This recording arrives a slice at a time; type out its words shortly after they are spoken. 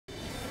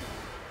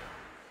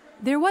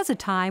There was a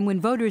time when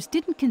voters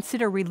didn't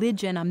consider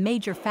religion a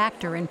major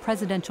factor in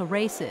presidential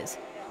races.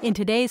 In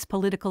today's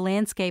political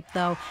landscape,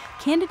 though,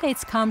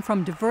 candidates come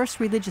from diverse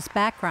religious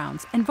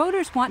backgrounds, and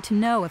voters want to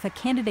know if a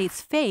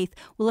candidate's faith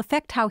will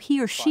affect how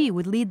he or she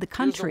would lead the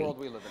country.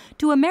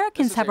 Do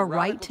Americans have a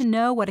right to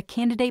know what a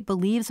candidate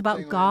believes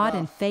about God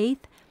and faith?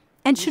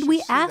 And should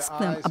we ask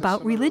them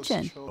about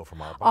religion?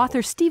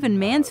 Author Stephen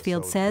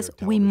Mansfield says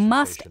we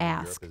must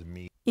ask.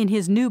 In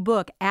his new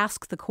book,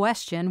 Ask the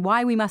Question,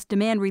 Why We Must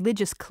Demand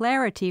Religious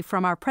Clarity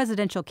from Our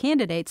Presidential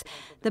Candidates,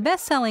 the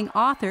best-selling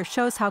author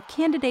shows how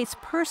candidates'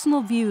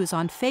 personal views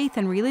on faith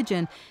and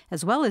religion,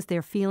 as well as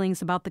their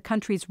feelings about the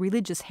country's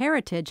religious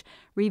heritage,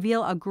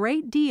 reveal a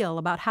great deal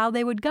about how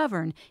they would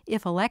govern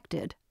if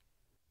elected.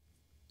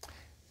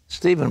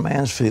 Stephen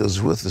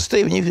Mansfield's with us.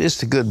 Stephen,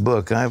 it's a good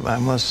book. I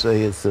must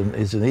say it's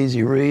an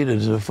easy read.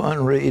 It's a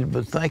fun read,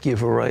 but thank you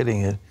for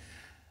writing it.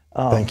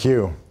 Thank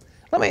you.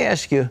 Let me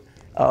ask you,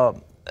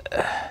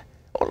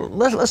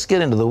 let's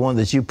get into the one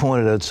that you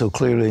pointed out so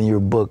clearly in your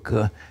book.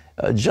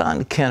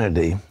 John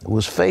Kennedy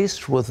was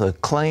faced with a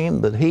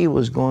claim that he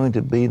was going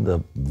to be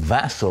the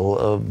vassal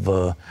of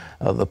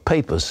the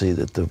papacy,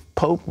 that the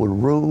Pope would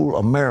rule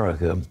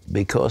America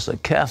because a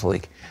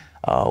Catholic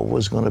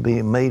was going to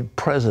be made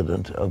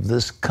president of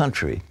this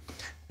country.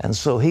 And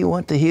so he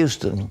went to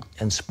Houston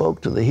and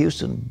spoke to the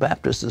Houston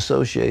Baptist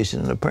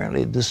Association and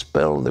apparently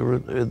dispelled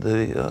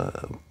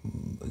the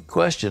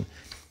question.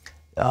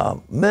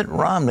 Mitt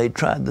Romney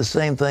tried the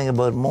same thing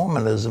about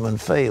Mormonism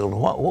and failed.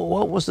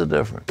 What was the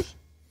difference?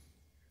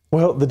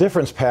 Well, the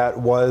difference, Pat,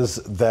 was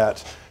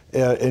that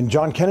in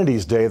John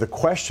Kennedy's day, the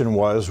question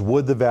was,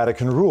 would the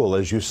Vatican rule?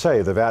 As you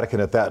say, the Vatican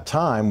at that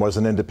time was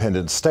an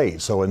independent state,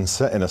 so in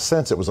a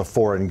sense it was a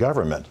foreign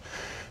government.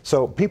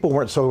 So people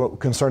weren't so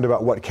concerned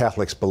about what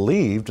Catholics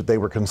believed, they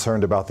were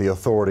concerned about the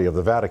authority of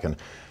the Vatican.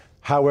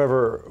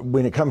 However,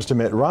 when it comes to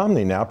Mitt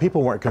Romney now,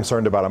 people weren't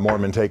concerned about a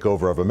Mormon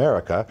takeover of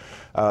America.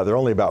 There are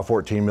only about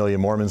 14 million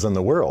Mormons in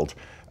the world.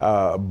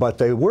 But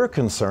they were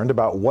concerned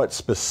about what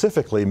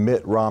specifically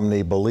Mitt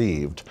Romney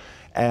believed.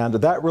 And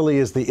that really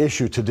is the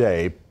issue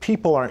today.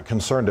 People aren't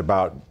concerned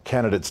about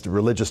candidates,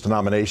 religious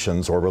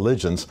denominations or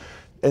religions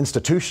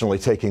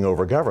institutionally taking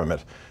over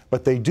government,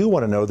 but they do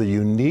want to know the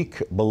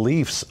unique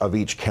beliefs of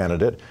each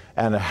candidate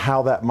and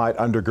how that might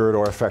undergird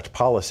or affect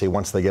policy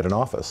once they get in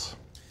office.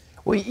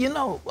 Well, you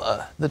know,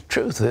 the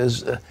truth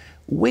is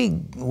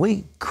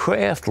we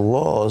craft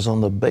laws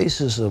on the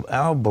basis of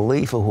our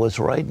belief of what's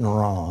right and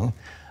wrong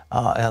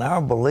and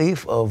our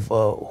belief of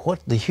what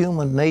the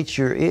human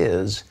nature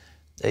is.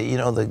 You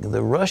know,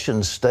 the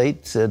Russian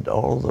state said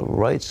all the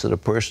rights that a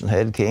person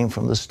had came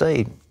from the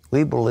state.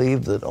 We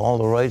believe that all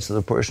the rights that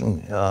a person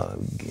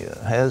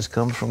has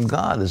come from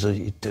God. Is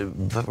a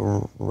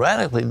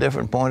radically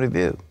different point of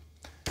view.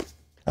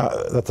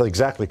 That's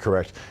exactly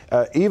correct.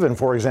 Even,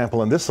 for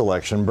example, in this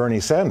election, Bernie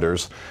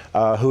Sanders,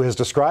 who has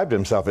described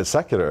himself as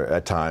secular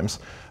at times,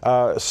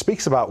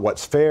 speaks about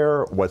what's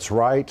fair, what's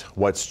right,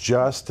 what's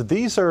just.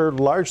 These are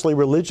largely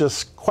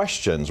religious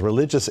questions,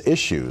 religious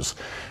issues.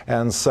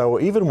 And so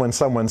even when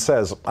someone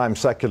says, I'm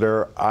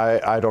secular,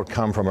 I don't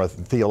come from a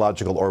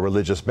theological or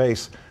religious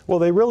base, well,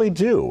 they really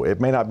do.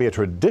 It may not be a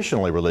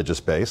traditionally religious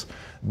base,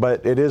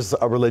 but it is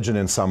a religion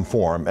in some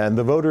form. And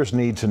the voters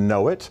need to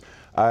know it.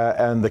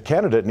 And the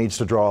candidate needs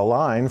to draw a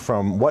line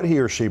from what he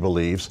or she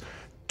believes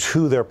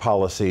to their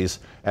policies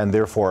and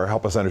therefore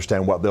help us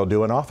understand what they'll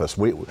do in office.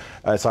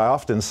 As I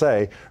often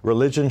say,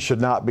 religion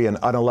should not be an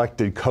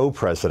unelected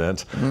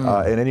co-president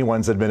in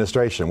anyone's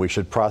administration. We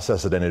should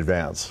process it in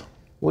advance.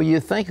 Well, you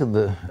think of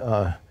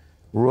the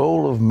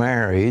role of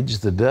marriage,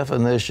 the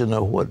definition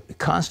of what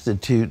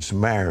constitutes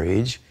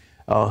marriage,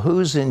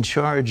 who's in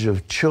charge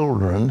of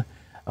children,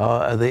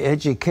 the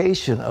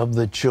education of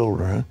the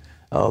children,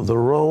 the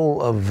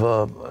role of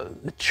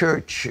the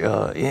church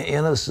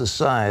in a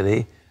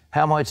society,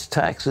 how much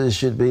taxes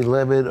should be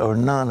levied or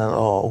none at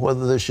all,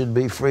 whether there should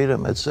be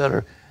freedom,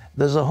 etc.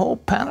 There's a whole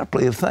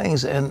panoply of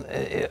things, and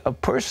a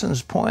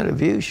person's point of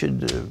view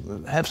should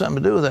have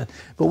something to do with that.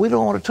 But we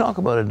don't want to talk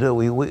about it, do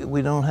we?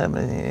 We don't have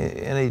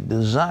any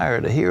desire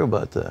to hear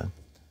about that.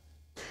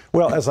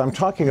 Well, as I'm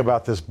talking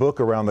about this book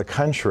around the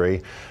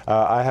country,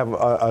 I have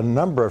a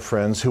number of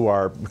friends who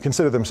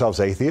consider themselves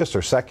atheists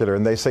or secular,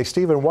 and they say,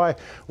 Stephen, why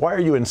are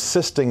you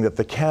insisting that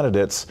the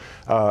candidates,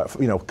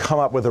 come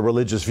up with a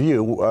religious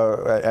view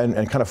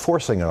and kind of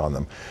forcing it on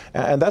them?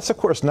 And that's, of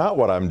course, not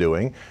what I'm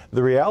doing.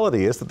 The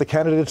reality is that the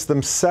candidates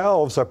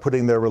themselves are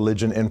putting their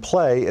religion in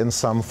play in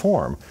some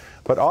form.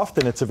 But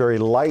often it's a very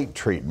light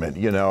treatment,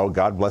 you know,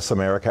 God bless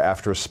America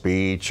after a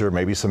speech or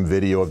maybe some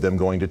video of them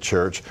going to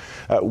church.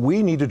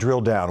 We need to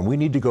drill down. We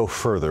need to go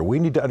further. We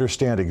need to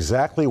understand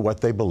exactly what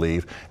they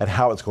believe and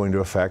how it's going to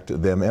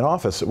affect them in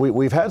office.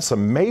 We've had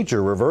some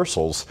major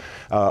reversals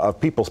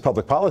of people's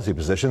public policy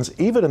positions,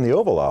 even in the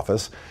Oval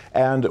Office.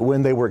 And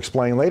when they were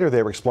explained later,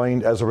 they were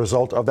explained as a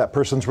result of that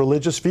person's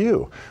religious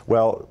view.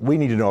 Well, we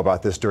need to know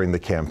about this during the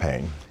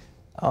campaign.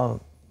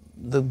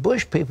 the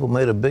Bush people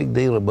made a big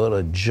deal about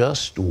a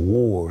just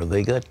war.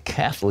 They got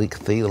Catholic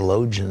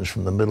theologians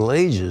from the Middle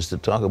Ages to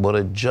talk about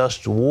a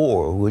just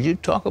war. Would you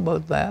talk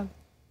about that?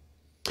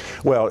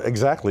 Well,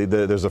 exactly.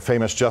 There's a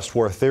famous just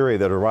war theory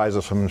that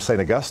arises from St.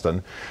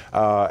 Augustine,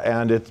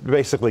 and it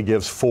basically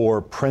gives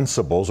 4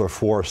 principles or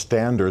 4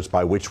 standards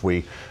by which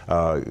we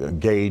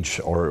gauge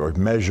or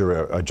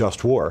measure a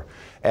just war.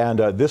 And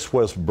this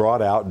was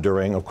brought out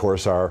during, of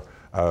course, our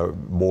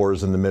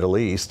wars in the Middle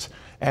East.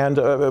 And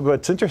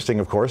what's interesting,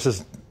 of course,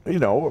 is, you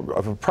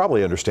know,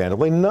 probably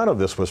understandably, none of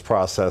this was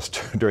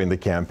processed during the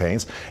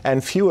campaigns,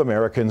 and few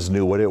Americans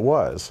knew what it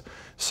was.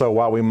 So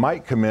while we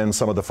might commend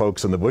some of the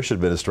folks in the Bush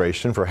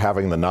administration for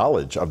having the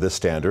knowledge of this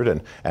standard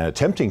and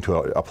attempting to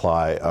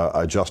apply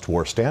a just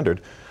war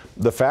standard,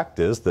 the fact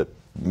is that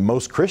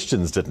most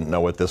Christians didn't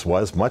know what this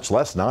was, much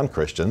less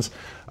non-Christians.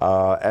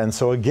 And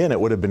so again, it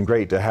would have been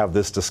great to have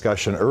this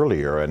discussion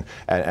earlier and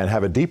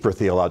have a deeper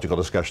theological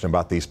discussion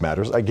about these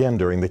matters, again,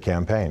 during the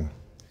campaign.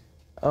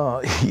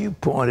 You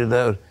pointed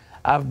out,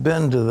 I've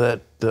been to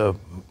that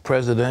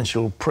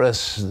presidential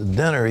press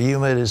dinner. You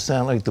made it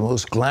sound like the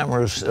most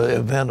glamorous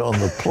event on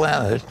the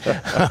planet.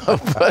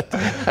 But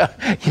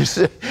you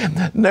said,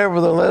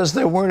 nevertheless,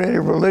 there weren't any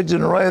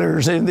religion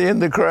writers in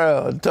the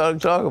crowd.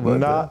 Talk about that.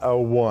 Not a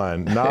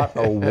one. Not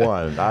a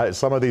one.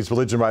 Some of these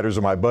religion writers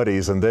are my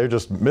buddies, and they're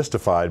just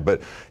mystified.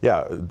 But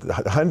yeah,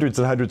 hundreds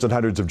and hundreds and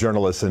hundreds of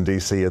journalists in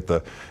D.C. at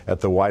the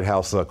White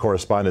House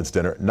Correspondents'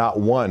 Dinner. Not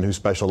one who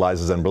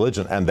specializes in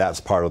religion, and that's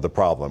part of the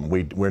problem.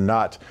 We're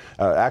not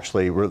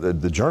actually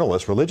the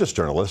journalists, religious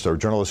journalists, or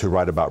journalists who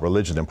write about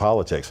religion and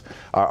politics,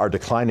 are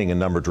declining in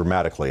number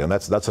dramatically, and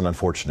that's an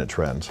unfortunate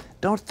trend.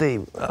 Don't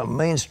the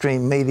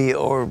mainstream media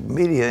or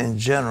media in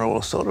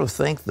general sort of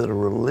think that a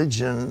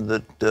religion,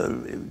 that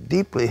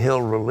deeply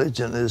held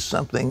religion, is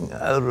something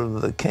out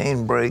of the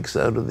cane breaks,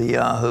 out of the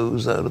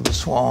yahoos, out of the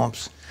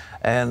swamps,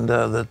 and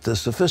that the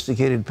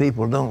sophisticated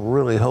people don't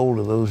really hold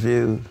to those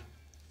views?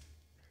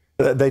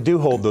 They do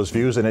hold those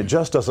views, and it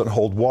just doesn't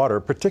hold water.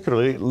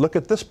 Particularly, look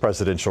at this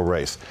presidential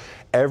race.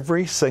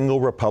 Every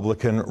single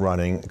Republican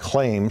running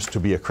claims to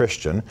be a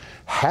Christian.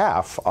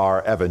 Half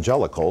are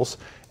evangelicals.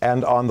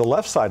 And on the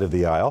left side of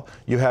the aisle,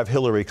 you have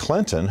Hillary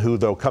Clinton, who,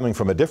 though coming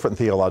from a different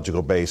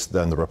theological base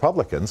than the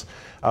Republicans,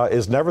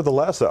 is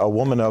nevertheless a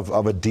woman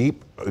of a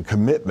deep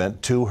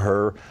commitment to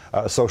her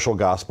social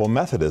gospel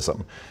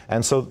Methodism.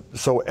 And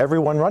so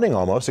everyone running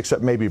almost,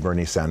 except maybe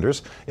Bernie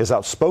Sanders, is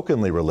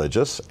outspokenly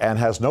religious and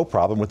has no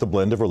problem with the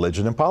blend of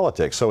religion and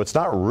politics. So it's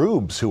not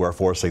rubes who are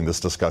forcing this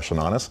discussion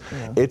on us.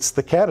 Yeah. It's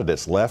the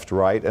candidates, left,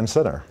 right, and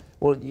center.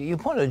 Well, you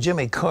pointed to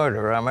Jimmy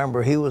Carter. I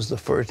remember he was the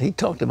first. He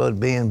talked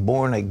about being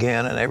born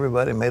again, and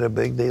everybody made a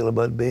big deal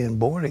about being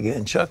born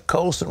again. Chuck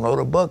Colson wrote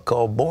a book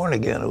called Born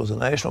Again. It was a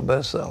national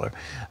bestseller.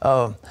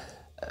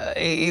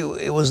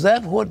 Was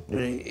that what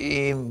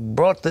he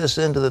brought this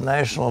into the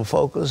national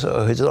focus,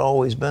 or has it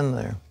always been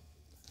there?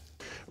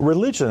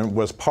 Religion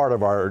was part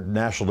of our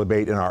national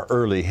debate in our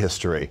early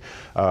history.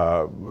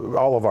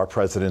 All of our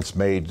presidents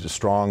made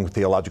strong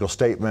theological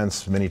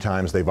statements. Many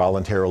times they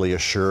voluntarily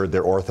assured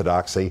their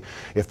orthodoxy.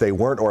 If they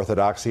weren't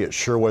orthodoxy, it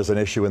sure was an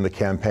issue in the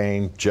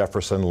campaign.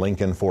 Jefferson,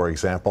 Lincoln, for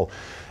example.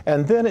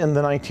 And then in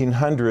the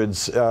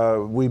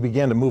 1900s, we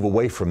began to move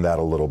away from that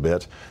a little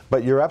bit.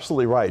 But you're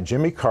absolutely right.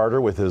 Jimmy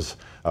Carter, with his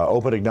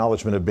open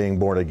acknowledgement of being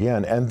born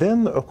again, and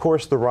then, of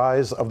course, the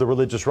rise of the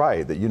religious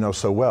right that you know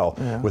so well,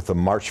 with the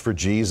March for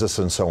Jesus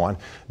and so on,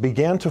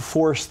 began to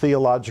force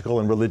theological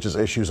and religious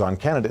issues on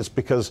candidates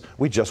because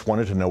we just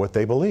wanted to know what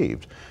they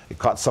believed. It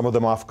caught some of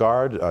them off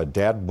guard.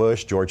 Dad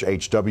Bush, George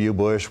H.W.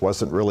 Bush,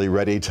 wasn't really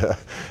ready to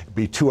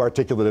be too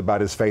articulate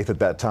about his faith at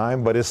that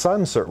time, but his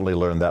son certainly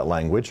learned that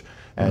language.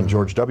 And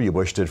George W.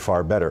 Bush did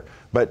far better.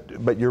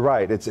 But you're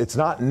right, it's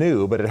not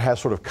new, but it has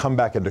sort of come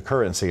back into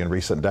currency in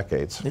recent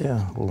decades.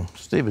 Yeah, well,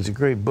 Steve, it's a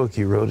great book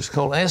you wrote. It's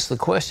called Ask the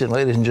Question,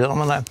 ladies and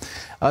gentlemen.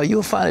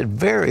 You'll find it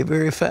very,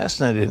 very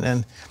fascinating.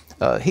 And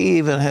he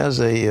even has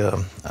it's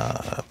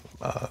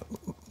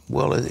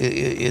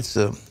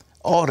an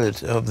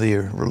audit of the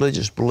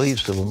religious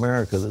beliefs of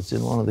America that's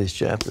in one of these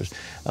chapters.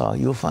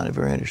 You'll find it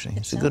very interesting.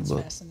 It's a good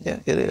book. Yeah,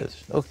 it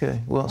is.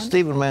 Okay. Well,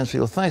 Stephen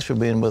Mansfield, thanks for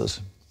being with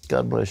us.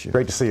 God bless you.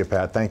 Great to see you,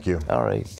 Pat. Thank you. All right.